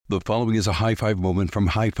The following is a high-five moment from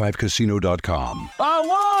highfivecasino.com. I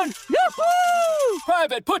won! Yahoo!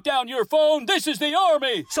 Private, put down your phone. This is the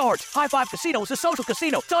Army. Sarge, High Five Casino is a social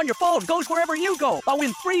casino. It's on your phone. Goes wherever you go. I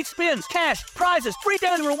win free spins, cash, prizes, free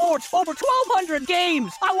daily rewards, over 1,200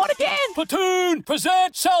 games. I won again. Platoon,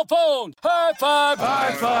 present cell phone. High Five.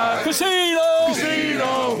 High Five. Casino.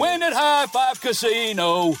 Casino. Win at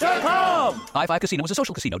highfivecasino.com. High Five Casino is a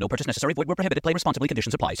social casino. No purchase necessary. Void where prohibited. Play responsibly.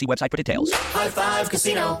 Conditions apply. See website for details. High Five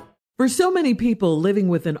Casino. For so many people living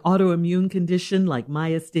with an autoimmune condition like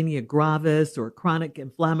myasthenia gravis or chronic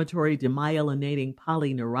inflammatory demyelinating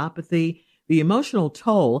polyneuropathy, the emotional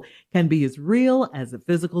toll can be as real as the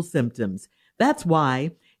physical symptoms. That's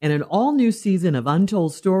why, in an all-new season of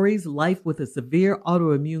Untold Stories, Life with a Severe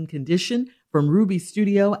Autoimmune Condition from Ruby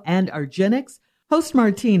Studio and Argenix, host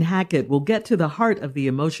Martine Hackett will get to the heart of the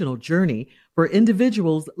emotional journey for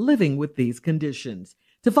individuals living with these conditions.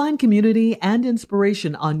 To find community and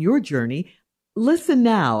inspiration on your journey, listen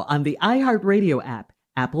now on the iHeartRadio app,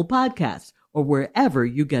 Apple Podcasts, or wherever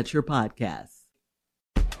you get your podcasts.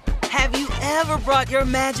 Have you ever brought your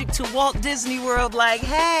magic to Walt Disney World like,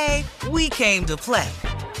 hey, we came to play?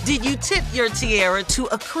 Did you tip your tiara to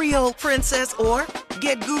a Creole princess or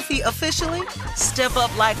get goofy officially? Step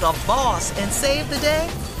up like a boss and save the day?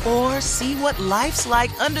 Or see what life's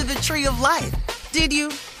like under the tree of life? Did you?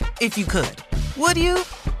 If you could. Would you?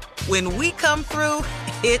 When we come through,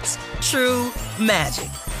 it's true magic.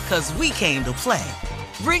 'Cause we came to play.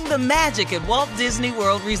 Bring the magic at Walt Disney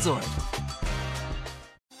World Resort.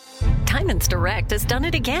 Diamonds Direct has done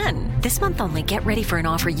it again. This month only, get ready for an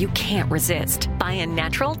offer you can't resist. Buy a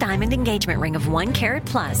natural diamond engagement ring of 1 carat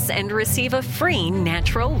plus and receive a free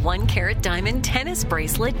natural 1 carat diamond tennis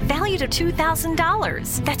bracelet valued at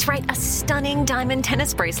 $2,000. That's right, a stunning diamond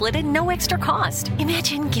tennis bracelet at no extra cost.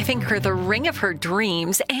 Imagine giving her the ring of her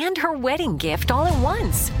dreams and her wedding gift all at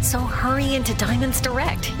once. So hurry into Diamonds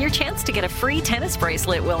Direct. Your chance to get a free tennis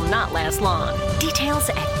bracelet will not last long. Details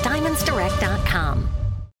at diamondsdirect.com.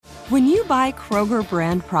 When you buy Kroger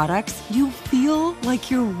brand products, you feel like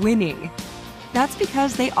you're winning. That's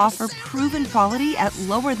because they offer proven quality at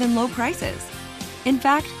lower than low prices. In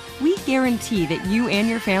fact, we guarantee that you and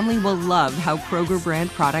your family will love how Kroger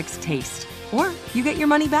brand products taste, or you get your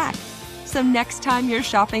money back. So next time you're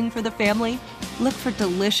shopping for the family, look for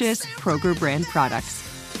delicious Kroger brand products,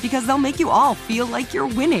 because they'll make you all feel like you're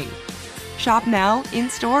winning. Shop now,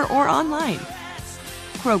 in-store, or online.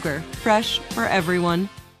 Kroger, fresh for everyone.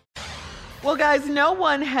 Well, guys, no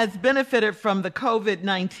one has benefited from the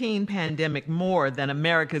COVID-19 pandemic more than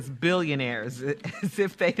America's billionaires, as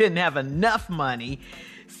if they didn't have enough money.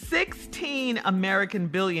 16 American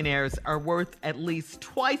billionaires are worth at least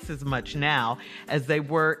twice as much now as they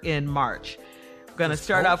were in March. I'm going to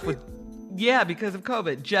start off with, because of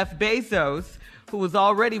COVID. Jeff Bezos, who was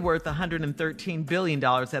already worth $113 billion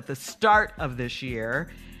at the start of this year.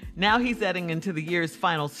 Now he's heading into the year's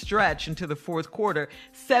final stretch, into the fourth quarter,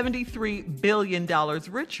 $73 billion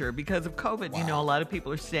richer because of COVID. Wow. You know, a lot of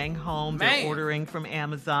people are staying home. They're ordering from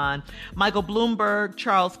Amazon. Michael Bloomberg,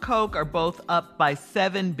 Charles Koch are both up by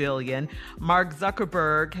 $7 billion. Mark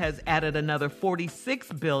Zuckerberg has added another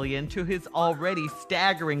 $46 billion to his already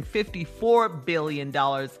staggering $54 billion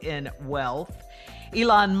in wealth.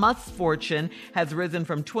 Elon Musk's fortune has risen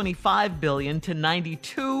from $25 billion to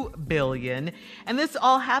 $92 billion. And this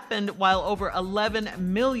all happened while over 11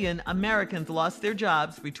 million Americans lost their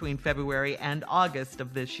jobs between February and August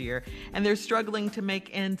of this year. And they're struggling to make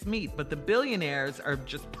ends meet. But the billionaires are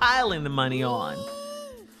just piling the money on.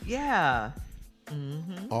 Yeah.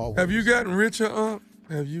 Mm-hmm. Have you gotten richer,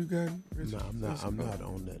 Have you gotten richer? No, I'm not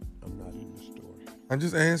on that. I'm not in the story. I'm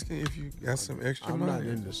just asking if you got some extra money. I'm not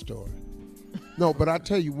in the story. No, but I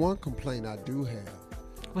tell you one complaint I do have.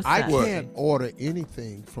 What's I that? can't order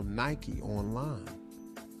anything from Nike online.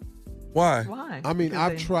 Why? Why? I mean,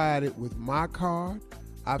 I've tried it with my card.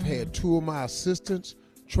 I've had 2 of my assistants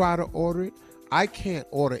try to order it. I can't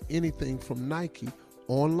order anything from Nike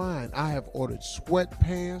online. I have ordered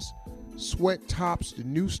sweatpants, sweat tops, the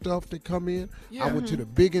new stuff that come in. Yeah. I went to the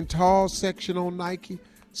big and tall section on Nike.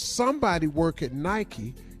 Somebody work at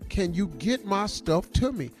Nike. Can you get my stuff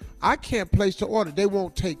to me? I can't place the order. They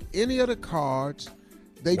won't take any of the cards.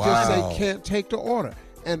 They just say can't take the order.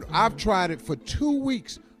 And I've tried it for 2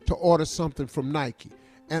 weeks to order something from Nike.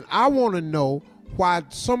 And I want to know why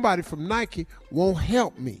somebody from Nike won't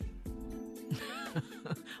help me.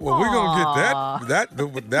 Well, we're going to get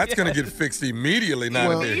that's going to get fixed immediately now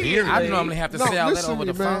that they're here. I normally have to sell that over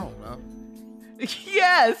the phone.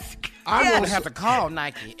 Yes. I'm going to have to call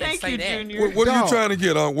Nike and say that. Junior. What are you trying to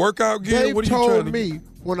get? Workout gear? They What are you trying told to me get?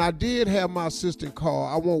 when I did have my assistant call,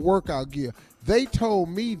 I want workout gear. They told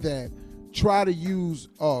me that try to use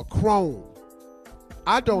Chrome.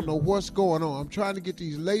 I don't know what's going on. I'm trying to get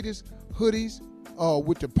these latest hoodies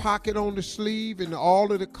with the pocket on the sleeve and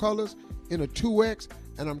all of the colors in a 2X,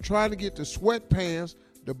 and I'm trying to get the sweatpants,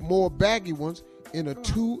 the more baggy ones, in a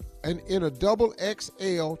double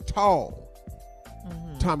XL tall.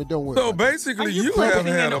 Tommy, don't worry. So basically, you done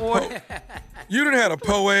had a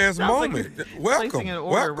po-ass moment. Welcome. Placing an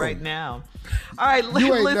order right now. All right,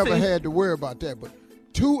 you ain't listen. never had to worry about that, but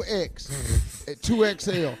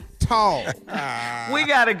 2XL tall. We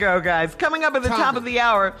gotta go, guys. Coming up at the top of the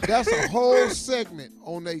hour. That's a whole segment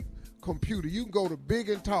on a computer. You can go to big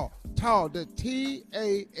and tall. Tall, the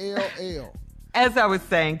TALL. As I was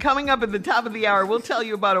saying, coming up at the top of the hour, we'll tell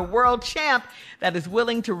you about a world champ that is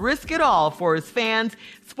willing to risk it all for his fans.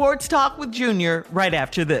 Sports Talk with Junior right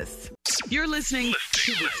after this. You're listening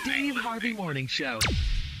to the Steve Harvey Morning Show.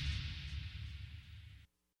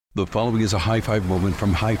 The following is a high-five moment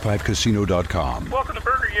from highfivecasino.com. Welcome to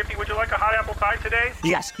Burger Yippee. Would you like a hot apple pie today?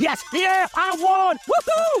 Yes, yeah, I won!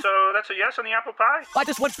 Woohoo! So that's a yes on the apple pie? I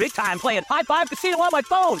just went big time playing High Five Casino on my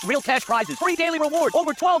phone. Real cash prizes, free daily rewards,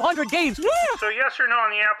 over 1,200 games. Yeah! So yes or no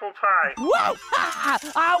on the apple pie? Whoa!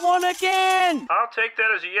 I won again! I'll take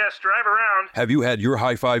that as a yes. Drive around. Have you had your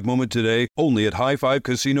high-five moment today? Only at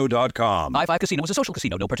highfivecasino.com. High Five Casino is a social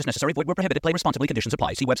casino. No purchase necessary. Void where prohibited. Play responsibly. Conditions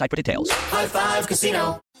apply. See website for details. High Five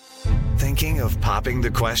Casino. Thinking of popping the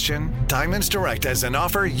question? Diamonds Direct has an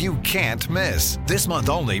offer you can't miss. This month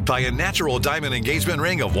only, buy a natural diamond engagement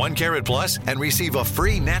ring of 1 carat plus and receive a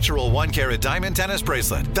free natural 1 carat diamond tennis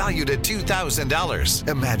bracelet valued at $2,000.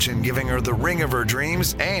 Imagine giving her the ring of her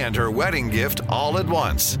dreams and her wedding gift all at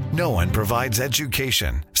once. No one provides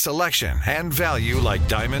education, selection, and value like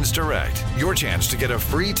Diamonds Direct. Your chance to get a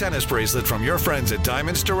free tennis bracelet from your friends at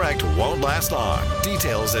Diamonds Direct won't last long.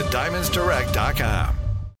 Details at diamondsdirect.com.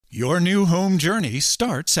 Your new home journey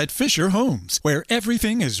starts at Fisher Homes, where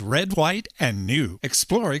everything is red, white, and new.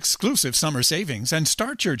 Explore exclusive summer savings and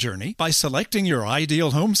start your journey by selecting your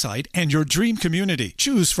ideal home site and your dream community.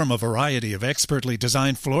 Choose from a variety of expertly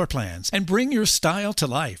designed floor plans and bring your style to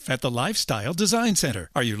life at the Lifestyle Design Center.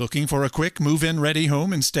 Are you looking for a quick move-in ready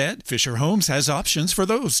home instead? Fisher Homes has options for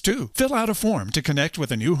those too. Fill out a form to connect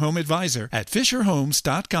with a new home advisor at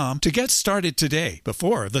fisherhomes.com to get started today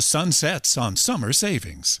before the sun sets on summer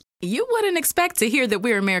savings. You wouldn't expect to hear that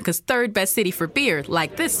we're America's third best city for beer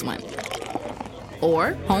like this one.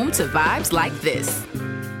 Or home to vibes like this.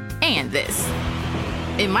 And this.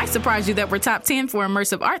 It might surprise you that we're top 10 for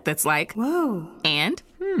immersive art that's like, whoa. And,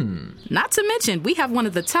 not to mention, we have one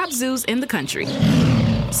of the top zoos in the country.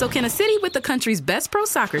 So can a city with the country's best pro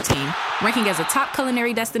soccer team, ranking as a top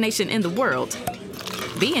culinary destination in the world,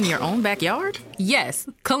 be in your own backyard? Yes,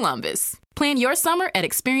 Columbus. Plan your summer at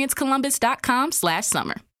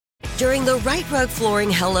experiencecolumbus.com/summer. During the Right Rug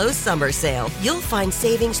Flooring Hello Summer Sale, you'll find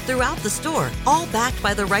savings throughout the store, all backed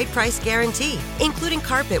by the right price guarantee, including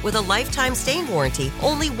carpet with a lifetime stain warranty,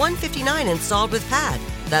 only $159 installed with pad.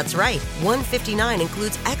 That's right, $159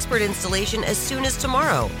 includes expert installation as soon as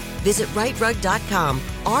tomorrow. Visit rightrug.com,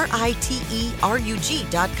 RITERUG.com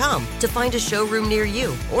to find a showroom near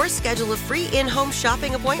you or schedule a free in-home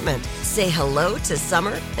shopping appointment. Say hello to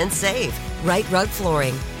summer and save. Right Rug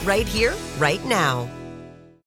Flooring, right here, right now.